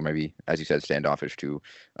people who maybe, as you said, standoffish to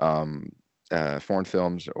foreign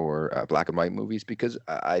films or black and white movies, because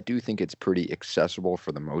I do think it's pretty accessible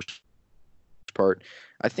for the most part.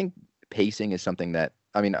 I think pacing is something that,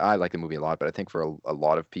 I mean, I like the movie a lot, but I think for a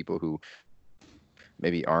lot of people who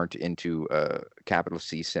maybe aren't into capital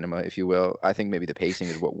C cinema, if you will, I think maybe the pacing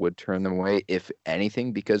is what would turn them away, if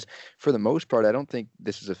anything, because for the most part, I don't think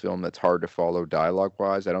this is a film that's hard to follow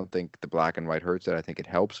dialogue-wise. I don't think the black and white hurts it. I think it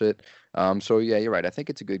helps it. So yeah, you're right. I think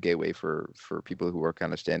it's a good gateway for people who are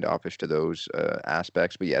kind of standoffish to those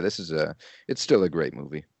aspects. But yeah, it's still a great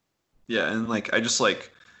movie. Yeah, and like I just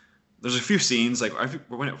like there's a few scenes like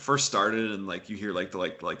when it first started, and like you hear like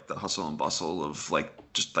the hustle and bustle of like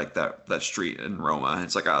just like that street in Roma, and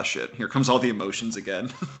it's like, oh shit, here comes all the emotions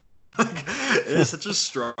again. Like, it is such a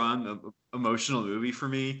strong emotional movie for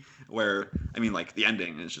me, where I mean like the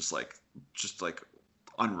ending is just like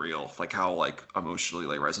unreal, like how like emotionally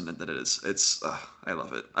like resonant that it is. It's I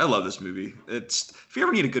love it. I love this movie. It's, if you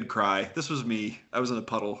ever need a good cry, this was me. I was in a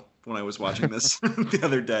puddle when I was watching this the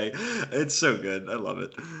other day. It's so good. I love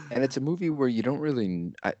it. And it's a movie where you don't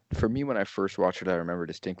really. For me, when I first watched it, I remember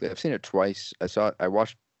distinctly. I've seen it twice. I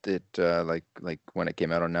watched it like when it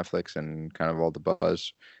came out on Netflix, and kind of all the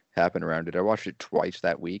buzz happened around it. I watched it twice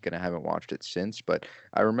that week, and I haven't watched it since. But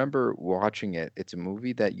I remember watching it. It's a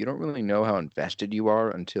movie that you don't really know how invested you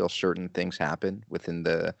are until certain things happen within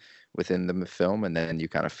the film, and then you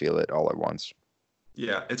kind of feel it all at once.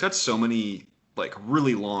 Yeah, it's got so many like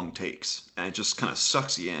really long takes, and it just kind of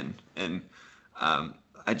sucks you in. And I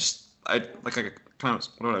kind of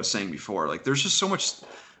what I was saying before, like there's just so much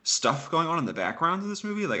stuff going on in the background of this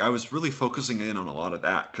movie. Like I was really focusing in on a lot of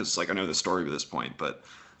that because like I know the story at this point, but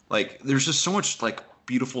like there's just so much like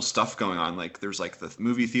beautiful stuff going on. Like there's like the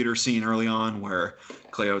movie theater scene early on where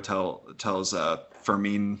Cleo tells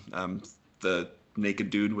Fermin, the naked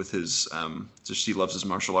dude with his just he loves his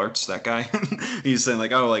martial arts, that guy. He's saying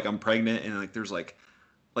like, oh, like I'm pregnant, and like there's like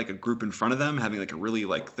a group in front of them having like a really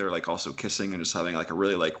like they're like also kissing and just having like a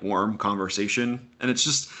really like warm conversation, and it's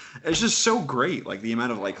just so great, like the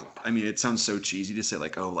amount of like, I mean, it sounds so cheesy to say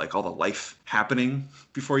like, oh, like all the life happening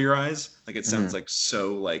before your eyes, like it sounds like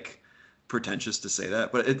so like pretentious to say that,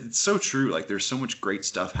 but it's so true. Like there's so much great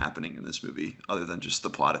stuff happening in this movie other than just the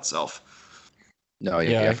plot itself. No,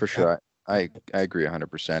 yeah, for sure. I agree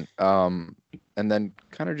 100%. And then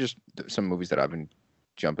kind of just some movies that I've been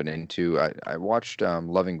jumping into. I watched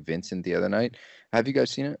Loving Vincent the other night. Have you guys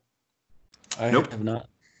seen it? I Nope. have not.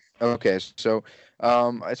 Okay, so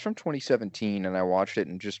it's from 2017, and I watched it,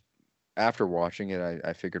 and just after watching it,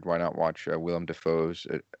 I figured why not watch Willem Dafoe's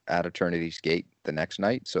At Eternity's Gate the next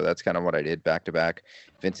night. So that's kind of what I did, back to back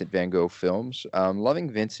Vincent Van Gogh films.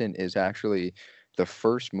 Loving Vincent is actually the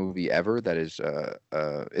first movie ever that is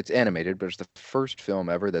it's animated, but it's the first film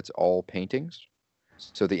ever that's all paintings.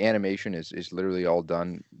 So the animation is literally all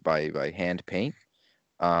done by hand paint.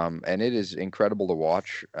 And it is incredible to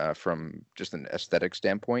watch from just an aesthetic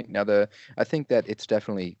standpoint. Now, I think that it's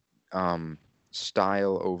definitely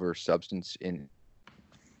style over substance in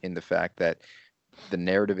the fact that the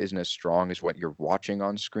narrative isn't as strong as what you're watching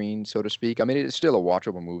on screen, so to speak. I mean, it's still a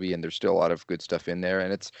watchable movie, and there's still a lot of good stuff in there,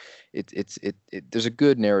 and there's a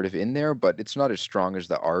good narrative in there, but it's not as strong as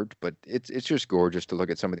the art. But it's just gorgeous to look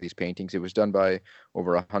at some of these paintings. It was done by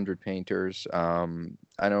over 100 painters. I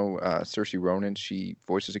know Saoirse Ronan, she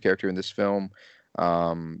voices a character in this film.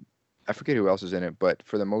 I forget who else is in it, but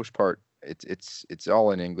for the most part, it's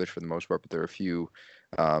all in English for the most part. But there are a few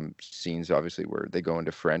scenes obviously where they go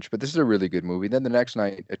into French, but this is a really good movie. Then the next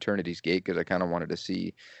night, Eternity's Gate, because I kind of wanted to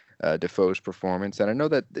see Defoe's performance, and I know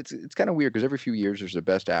that it's kind of weird because every few years there's a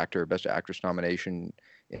Best Actor, Best Actress nomination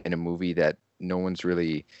in a movie that no one's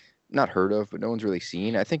really not heard of, but no one's really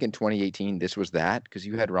seen. I think in 2018 this was that, because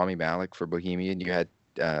you had Rami Malek for Bohemian, you had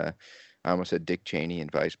I almost said Dick Cheney in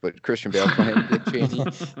Vice, but Christian Bale playing Dick Cheney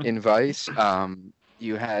in Vice.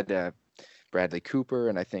 You had Bradley Cooper,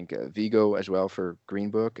 and I think Vigo as well for Green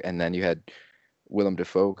Book, and then you had Willem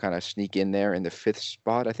Dafoe kind of sneak in there in the fifth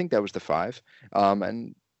spot. I think that was the five.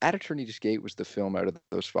 And At Eternity's Gate was the film out of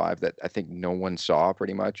those five that I think no one saw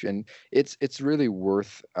pretty much, and it's really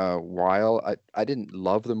worth a while. I didn't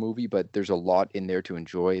love the movie, but there's a lot in there to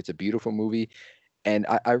enjoy. It's a beautiful movie, and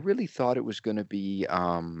I really thought it was going to be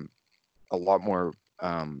a lot more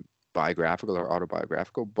biographical or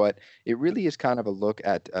autobiographical, but it really is kind of a look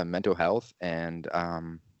at mental health, and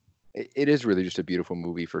it is really just a beautiful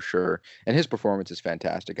movie for sure. And his performance is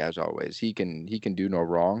fantastic as always. He can do no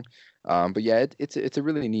wrong. But yeah, it's a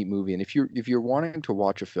really neat movie. And if you're wanting to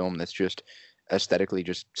watch a film that's just aesthetically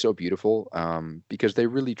just so beautiful, because they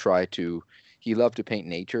really try to. He loved to paint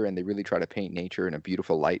nature, and they really try to paint nature in a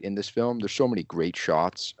beautiful light in this film. There's so many great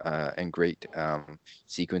shots and great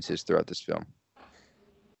sequences throughout this film.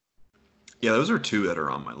 Yeah, those are two that are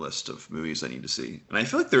on my list of movies I need to see. And I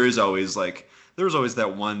feel like there's always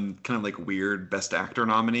that one kind of like weird Best Actor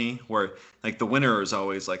nominee where like the winner is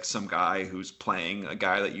always like some guy who's playing a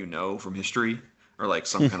guy that you know from history, or like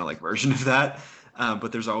some kind of like version of that.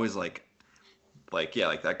 But there's always like yeah,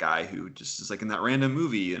 like that guy who just is like in that random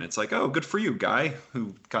movie, and it's like, oh, good for you, guy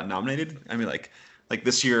who got nominated. I mean, like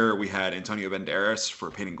this year we had Antonio Banderas for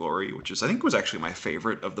Pain and Glory, which is I think was actually my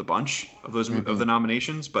favorite of the bunch of those of the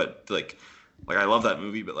nominations. But like I love that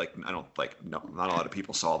movie, but like I don't like no, not a lot of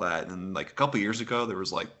people saw that. And like a couple years ago, there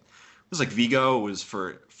was like Vigo was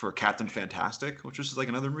for Captain Fantastic, which was like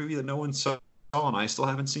another movie that no one saw and I still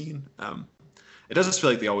haven't seen. It does just feel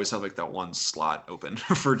like they always have like that one slot open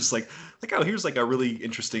for just like oh, here's like a really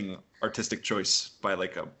interesting artistic choice by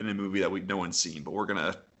like in a movie that no one's seen, but we're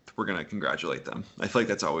gonna congratulate them. I feel like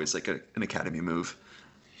that's always like an Academy move.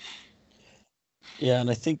 Yeah,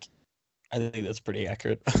 and I think that's pretty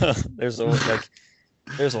accurate. There's always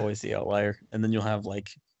the outlier, and then you'll have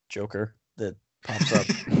like Joker that pops up.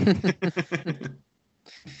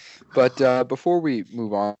 But before we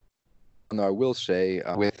move on, I will say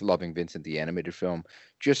with Loving Vincent, the animated film,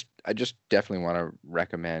 I just definitely want to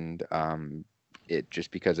recommend it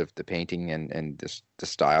just because of the painting and the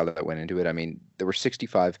style that went into it. I mean, there were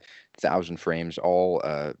 65,000 frames, all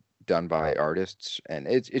done by artists, and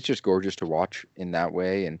it's just gorgeous to watch in that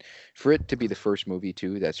way. And for it to be the first movie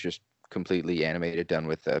too that's just completely animated, done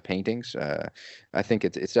with paintings, I think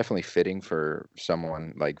it's definitely fitting for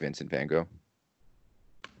someone like Vincent Van Gogh.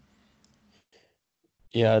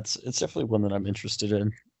 Yeah, it's definitely one that I'm interested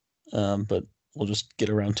in, but we'll just get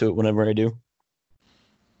around to it whenever I do.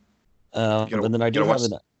 And then I do have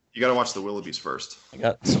you gotta watch the Willoughbys first. I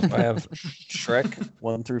have Shrek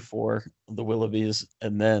 1 through 4, the Willoughbys,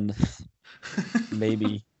 and then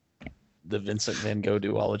maybe the Vincent Van Gogh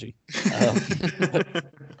duology.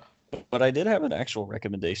 But I did have an actual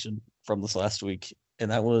recommendation from this last week,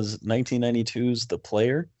 and that was 1992's The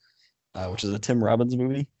Player, which is a Tim Robbins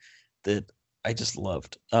movie that I just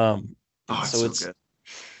loved. It's so good.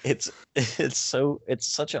 It's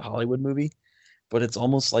such a Hollywood movie, but it's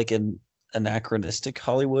almost like an anachronistic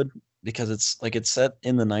Hollywood because it's set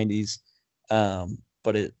in the 90s,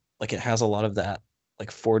 but it has a lot of that like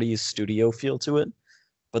 40s studio feel to it.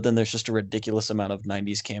 But then there's just a ridiculous amount of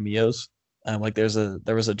 90s cameos. Like there was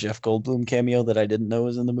a Jeff Goldblum cameo that I didn't know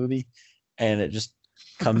was in the movie, and it just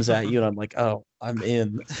comes at you, and I'm like, oh, I'm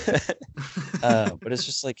in. But it's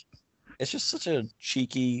just such a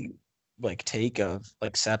cheeky like take of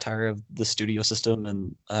like satire of the studio system,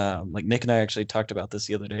 and like Nick and I actually talked about this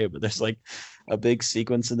the other day, but there's like a big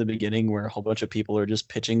sequence in the beginning where a whole bunch of people are just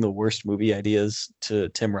pitching the worst movie ideas to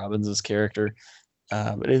Tim Robbins' character.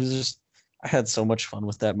 But it was just, I had so much fun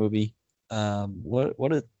with that movie.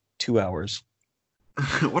 What a 2 hours.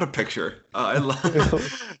 What a picture. I love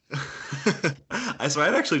so I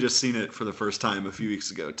had actually just seen it for the first time a few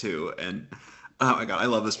weeks ago too, and oh my god, I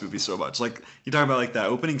love this movie so much. Like you talk about like that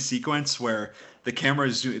opening sequence where the camera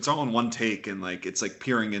is it's all in one take, and like it's like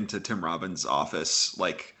peering into Tim Robbins' office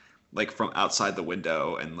like from outside the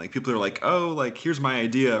window, and like people are like, oh, like here's my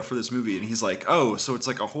idea for this movie, and he's like, oh, so it's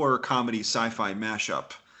like a horror comedy sci-fi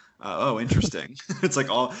mashup. Oh, interesting. It's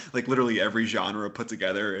like all like literally every genre put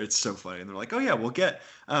together. It's so funny. And they're like, oh yeah, we'll get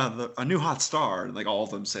a new hot star. And like all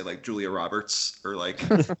of them say like Julia Roberts or like,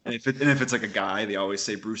 and if it's like a guy, they always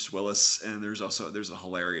say Bruce Willis. And there's a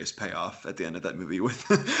hilarious payoff at the end of that movie with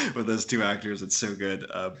with those two actors. It's so good.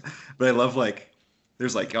 But I love like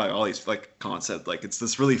there's like all these like Colin said, like it's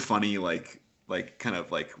this really funny like kind of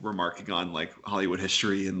like remarking on like Hollywood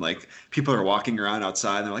history, and like people are walking around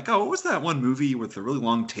outside and they're like, oh, what was that one movie with the really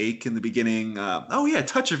long take in the beginning? Oh yeah,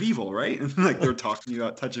 Touch of Evil, right? And like they're talking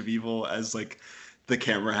about Touch of Evil as like the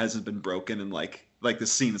camera hasn't been broken, and like the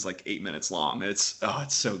scene is like 8 minutes long. It's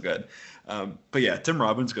so good. But yeah, Tim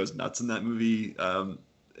Robbins goes nuts in that movie.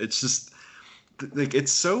 It's just like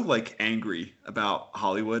it's so like angry about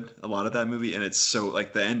Hollywood, a lot of that movie, and it's so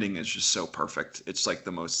like the ending is just so perfect. It's like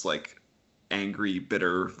the most like angry,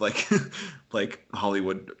 bitter, like like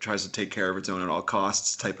Hollywood tries to take care of its own at all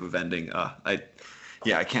costs type of ending. I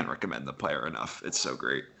can't recommend The Player enough. It's so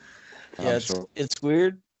great. Yeah, it's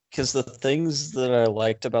weird because the things that I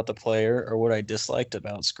liked about The Player are what I disliked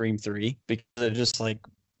about Scream 3, because it just like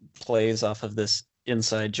plays off of this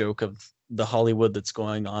inside joke of the Hollywood that's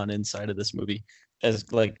going on inside of this movie,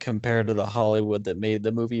 as like compared to the Hollywood that made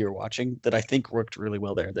the movie you're watching, that I think worked really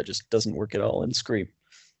well there, that just doesn't work at all in Scream.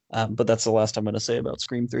 But that's the last I'm going to say about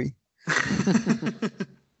Scream 3.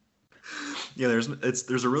 Yeah,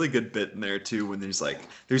 there's a really good bit in there too when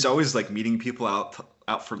there's always like meeting people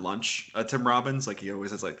out for lunch. Tim Robbins, like he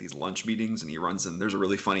always has like these lunch meetings, and he runs in. There's a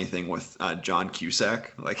really funny thing with John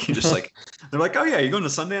Cusack. Like he just like they're like, oh yeah, you going to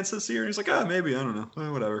Sundance this year? And he's like, oh maybe, I don't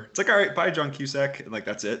know, whatever. It's like, all right, bye John Cusack, and like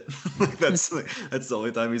that's it. Like that's the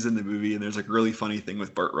only time he's in the movie. And there's like a really funny thing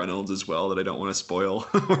with Burt Reynolds as well that I don't want to spoil,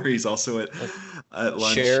 where he's also at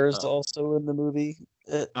lunch. Cher's also in the movie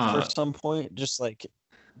for some point, just like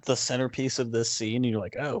the centerpiece of this scene. You're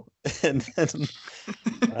like, oh, and then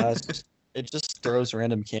it just throws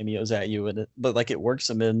random cameos at you, but like it works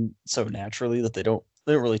them in so naturally that they don't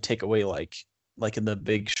really take away like in The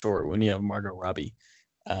Big Short when you have Margot Robbie.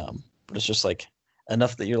 But it's just like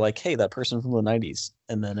enough that you're like, hey, that person from the 90s,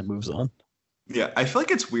 and then it moves on. Yeah, I feel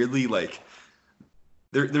like it's weirdly like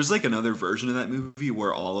there's like another version of that movie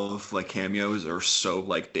where all of like cameos are so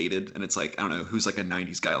like dated, and it's like, I don't know, who's like a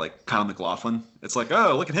 90s guy, like Kyle MacLachlan. It's like,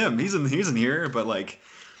 oh, look at him, he's in here, but like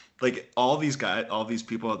all these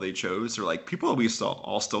people that they chose are like people that we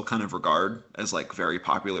all still kind of regard as like very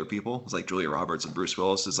popular people. It's like Julia Roberts and Bruce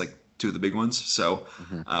Willis is like two of the big ones. So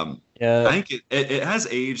yeah, I think it has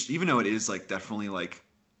aged, even though it is like definitely like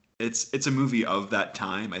it's a movie of that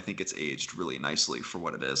time. I think it's aged really nicely for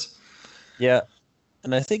what it is. Yeah.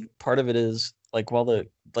 And I think part of it is like while the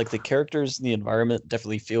characters and the environment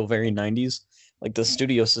definitely feel very 90s, like the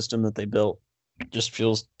studio system that they built just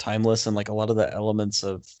feels timeless, and like a lot of the elements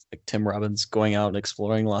of like Tim Robbins going out and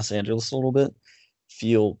exploring Los Angeles a little bit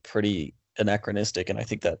feel pretty anachronistic, and I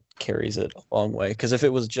think that carries it a long way. Because if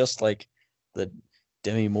it was just like the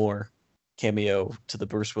Demi Moore cameo to the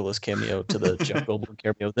Bruce Willis cameo to the Jeff Goldblum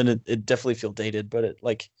cameo, then it definitely feel dated, but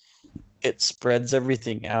it spreads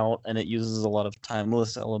everything out, and it uses a lot of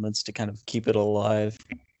timeless elements to kind of keep it alive.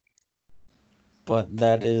 but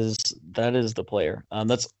that is the player.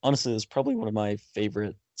 That's probably one of my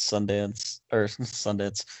favorite Sundance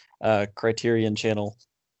Criterion Channel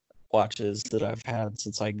watches that I've had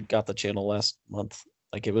since I got the channel last month.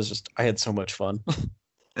 Like it was just I had so much fun.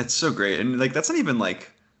 It's so great, and like that's not even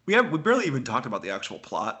like we barely even talked about the actual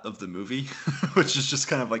plot of the movie, which is just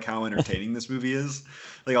kind of like how entertaining this movie is.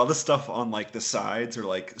 Like all the stuff on like the sides are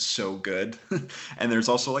like so good, and there's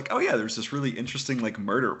also like, oh yeah, there's this really interesting like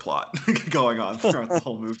murder plot going on throughout the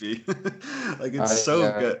whole movie. Like it's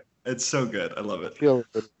so good. It's so good. I love it.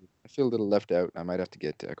 I feel a little left out. I might have to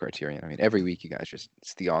get Criterion. I mean, every week you guys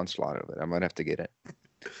it's the onslaught of it. I might have to get it.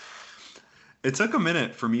 It took a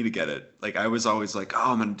minute for me to get it. Like I was always like,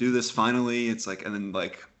 oh, I'm gonna do this finally. It's like, and then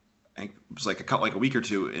like it was like a week or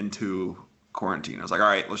two into quarantine. I was like, all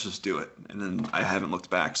right, let's just do it. And then I haven't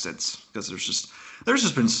looked back since because there's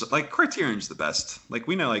just been like Criterion's the best. Like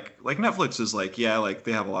we know like Netflix is like, yeah, like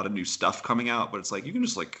they have a lot of new stuff coming out, but it's like you can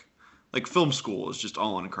just like film school is just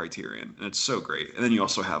all on Criterion, and it's so great. And then you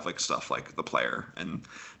also have like stuff like The Player and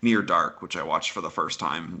Near Dark, which I watched for the first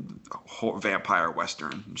time, vampire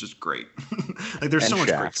western, which is great. Like there's so much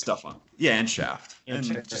great stuff on. Yeah, and Shaft,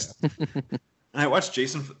 and just. And I watched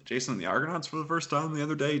Jason and the Argonauts for the first time the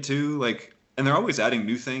other day too. Like, and they're always adding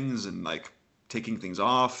new things and like taking things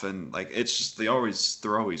off, and like it's just they're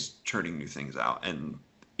always churning new things out. And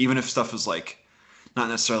even if stuff is like not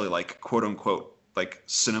necessarily like quote unquote like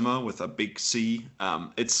cinema with a big C,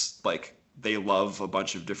 it's like they love a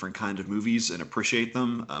bunch of different kind of movies and appreciate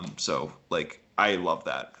them. So like I love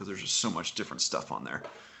that because there's just so much different stuff on there.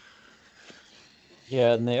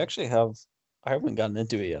 Yeah, and they actually have I haven't gotten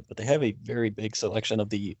into it yet, but they have a very big selection of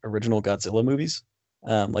the original Godzilla movies,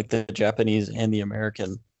 like the Japanese and the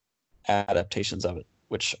American adaptations of it,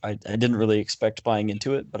 which I didn't really expect buying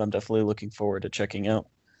into it, but I'm definitely looking forward to checking out.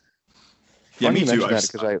 Yeah, Funny me you too. mentioned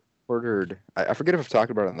that because I ordered. I forget if I've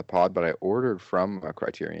talked about it on the pod, but I ordered from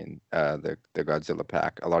Criterion the Godzilla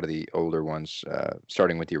pack. A lot of the older ones,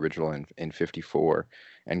 starting with the original in '54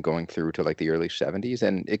 and going through to like the early '70s,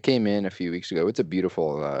 and it came in a few weeks ago. It's a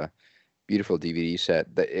beautiful DVD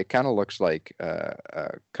set. That it kind of looks like kind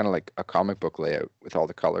of like a comic book layout with all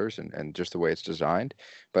the colors and just the way it's designed.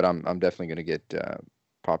 But I'm definitely gonna get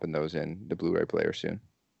popping those in the Blu-ray player soon.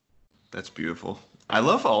 That's beautiful. I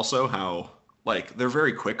love also how like they're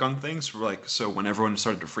very quick on things. Like so, when everyone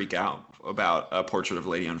started to freak out about a Portrait of a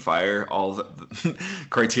Lady on Fire, all the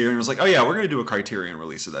Criterion was like, "Oh yeah, we're gonna do a Criterion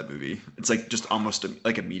release of that movie." It's like just almost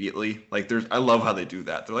like immediately. Like there's, I love how they do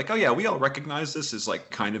that. They're like, "Oh yeah, we all recognize this is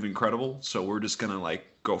like kind of incredible, so we're just gonna like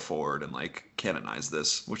go forward and like canonize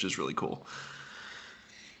this," which is really cool.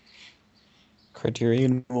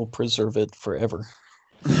 Criterion will preserve it forever.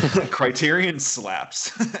 Criterion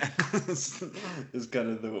slaps is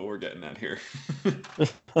kind of what we're getting at here.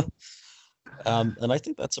 And I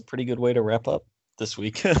think that's a pretty good way to wrap up this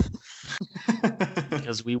week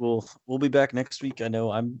because we'll be back next week. I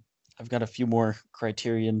know I've got a few more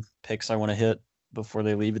Criterion picks I want to hit before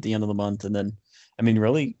they leave at the end of the month, and then I mean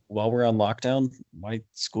really while we're on lockdown, my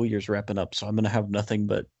school year's wrapping up, so I'm gonna have nothing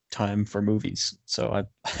but time for movies. So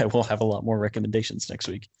I will have a lot more recommendations next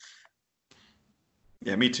week.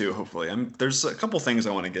 Yeah, me too. Hopefully, there's a couple things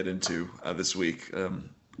I want to get into this week.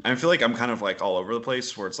 I feel like I'm kind of like all over the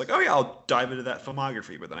place, where it's like, oh yeah, I'll dive into that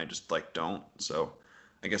filmography, but then I just like don't. So,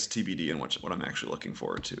 I guess TBD and what I'm actually looking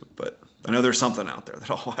forward to. But I know there's something out there that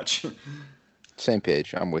I'll watch. Same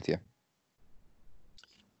page. I'm with you.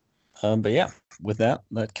 But yeah, with that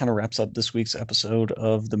kind of wraps up this week's episode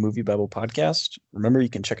of the Movie Babble podcast. Remember, you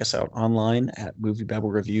can check us out online at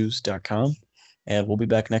moviebabblereviews.com. And we'll be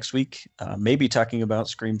back next week, maybe talking about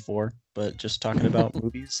Scream 4, but just talking about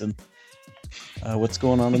movies and what's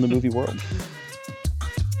going on in the movie world.